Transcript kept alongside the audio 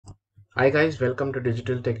Hi guys, welcome to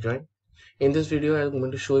Digital Tech Join. In this video, I'm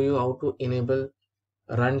going to show you how to enable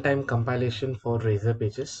runtime compilation for Razor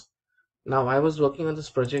pages. Now, I was working on this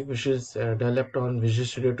project which is developed on Visual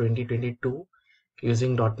Studio 2022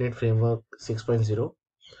 using .NET Framework 6.0.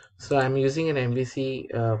 So I'm using an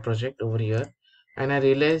MVC project over here, and I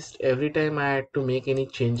realized every time I had to make any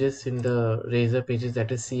changes in the Razor pages,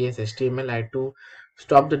 that is CS HTML, I had to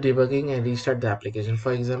stop the debugging and restart the application.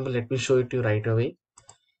 For example, let me show it to you right away.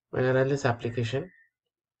 When I run this application,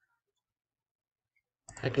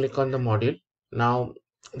 I click on the module. Now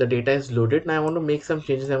the data is loaded. Now I want to make some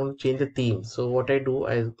changes. I want to change the theme. So what I do,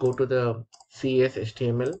 I go to the CS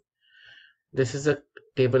HTML. This is a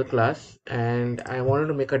table class and I wanted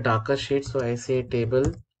to make a darker shade. So I say table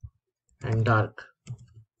and dark.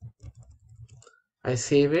 I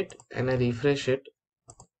save it and I refresh it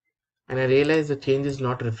and I realize the change is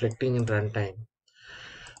not reflecting in runtime.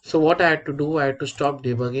 So what I had to do, I had to stop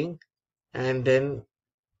debugging and then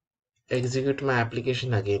execute my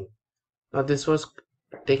application again. Now this was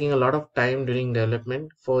taking a lot of time during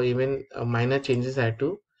development. For even minor changes I had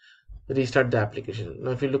to restart the application.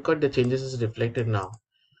 Now if you look at the changes is reflected now.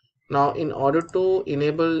 Now in order to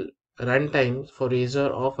enable runtime for Razor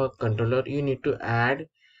of a controller, you need to add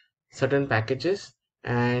certain packages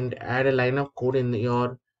and add a line of code in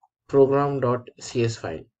your program.cs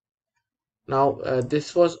file. Now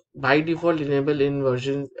this was by default enabled in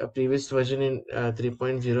version previous version in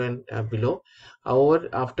 3.0 and below. However,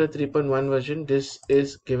 after 3.1 version, this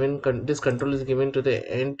is given this control is given to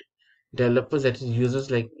the end developers, that is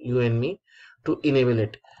users like you and me, to enable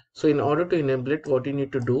it. So in order to enable it, what you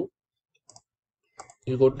need to do,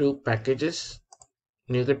 you go to packages,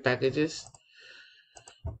 NuGet packages,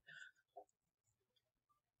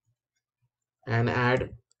 and add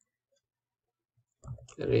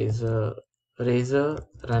razor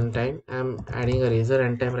runtime. I'm adding a razor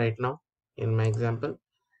runtime right now in my example.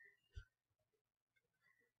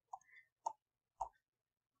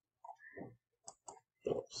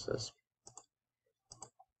 Oops.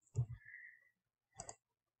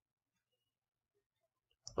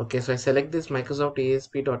 Okay, so I select this Microsoft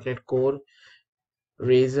ASP.NET Core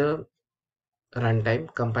Razor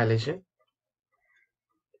Runtime Compilation.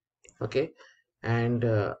 Okay, and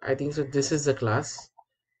I think so. This is the class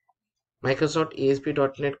Microsoft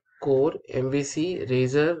ASP.NET Core MVC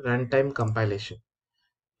Razor Runtime Compilation.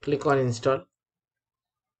 Click on install,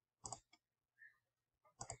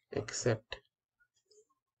 accept,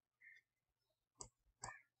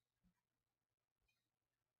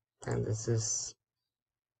 and this is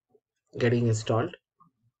getting installed.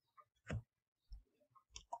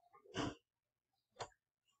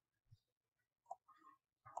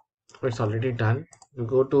 It's already done. You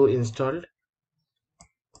go to installed.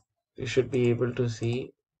 You should be able to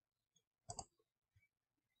see.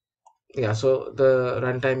 Yeah, so the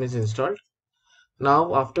runtime is installed.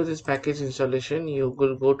 Now after this package installation, you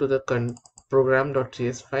will go to the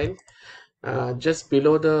program.cs file. Just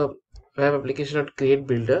below the web application create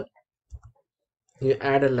builder, you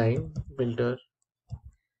add a line builder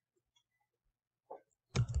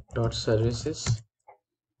dot services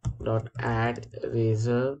dot add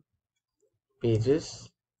razor pages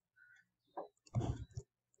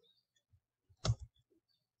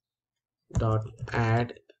dot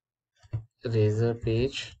add razor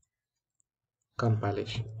page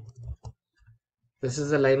compilation. This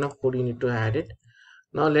is the line of code you need to add it.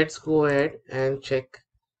 Now let's go ahead and check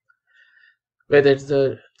whether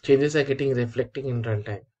the changes are getting reflecting in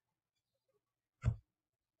runtime.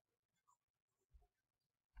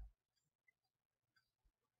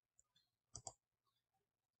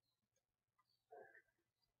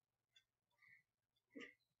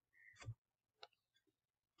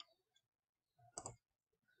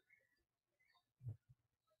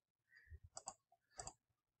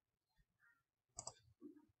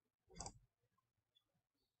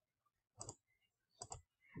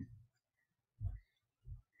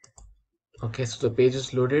 Okay, so the page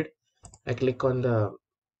is loaded. I click on the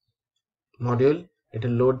module, it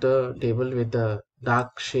will load the table with the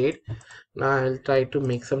dark shade. Now I'll try to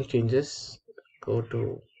make some changes. Go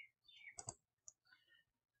to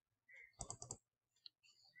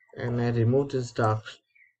and I remove this dark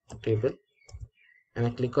table and I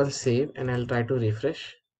click on save and I'll try to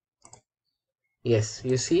refresh. Yes,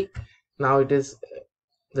 you see now it is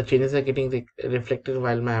the changes are getting reflected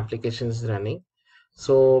while my application is running.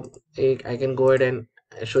 So I can go ahead and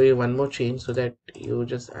show you one more change so that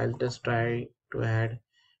I'll just try to add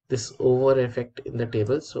this over effect in the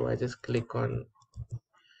table. So I just click on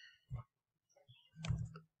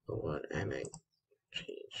over and I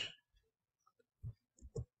change.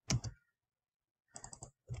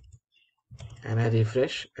 and I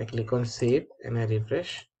refresh. I click on save and I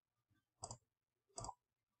refresh.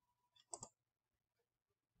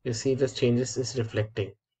 You see the changes is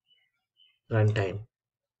reflecting runtime.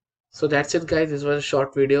 So that's it guys, this was a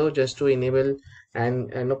short video just to enable and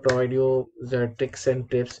provide you the tricks and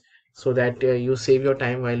tips so that you save your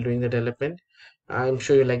time while doing the development. I'm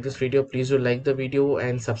sure you like this video. Please do like the video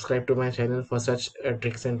and subscribe to my channel for such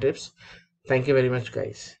tricks and tips. Thank you very much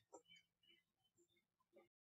guys.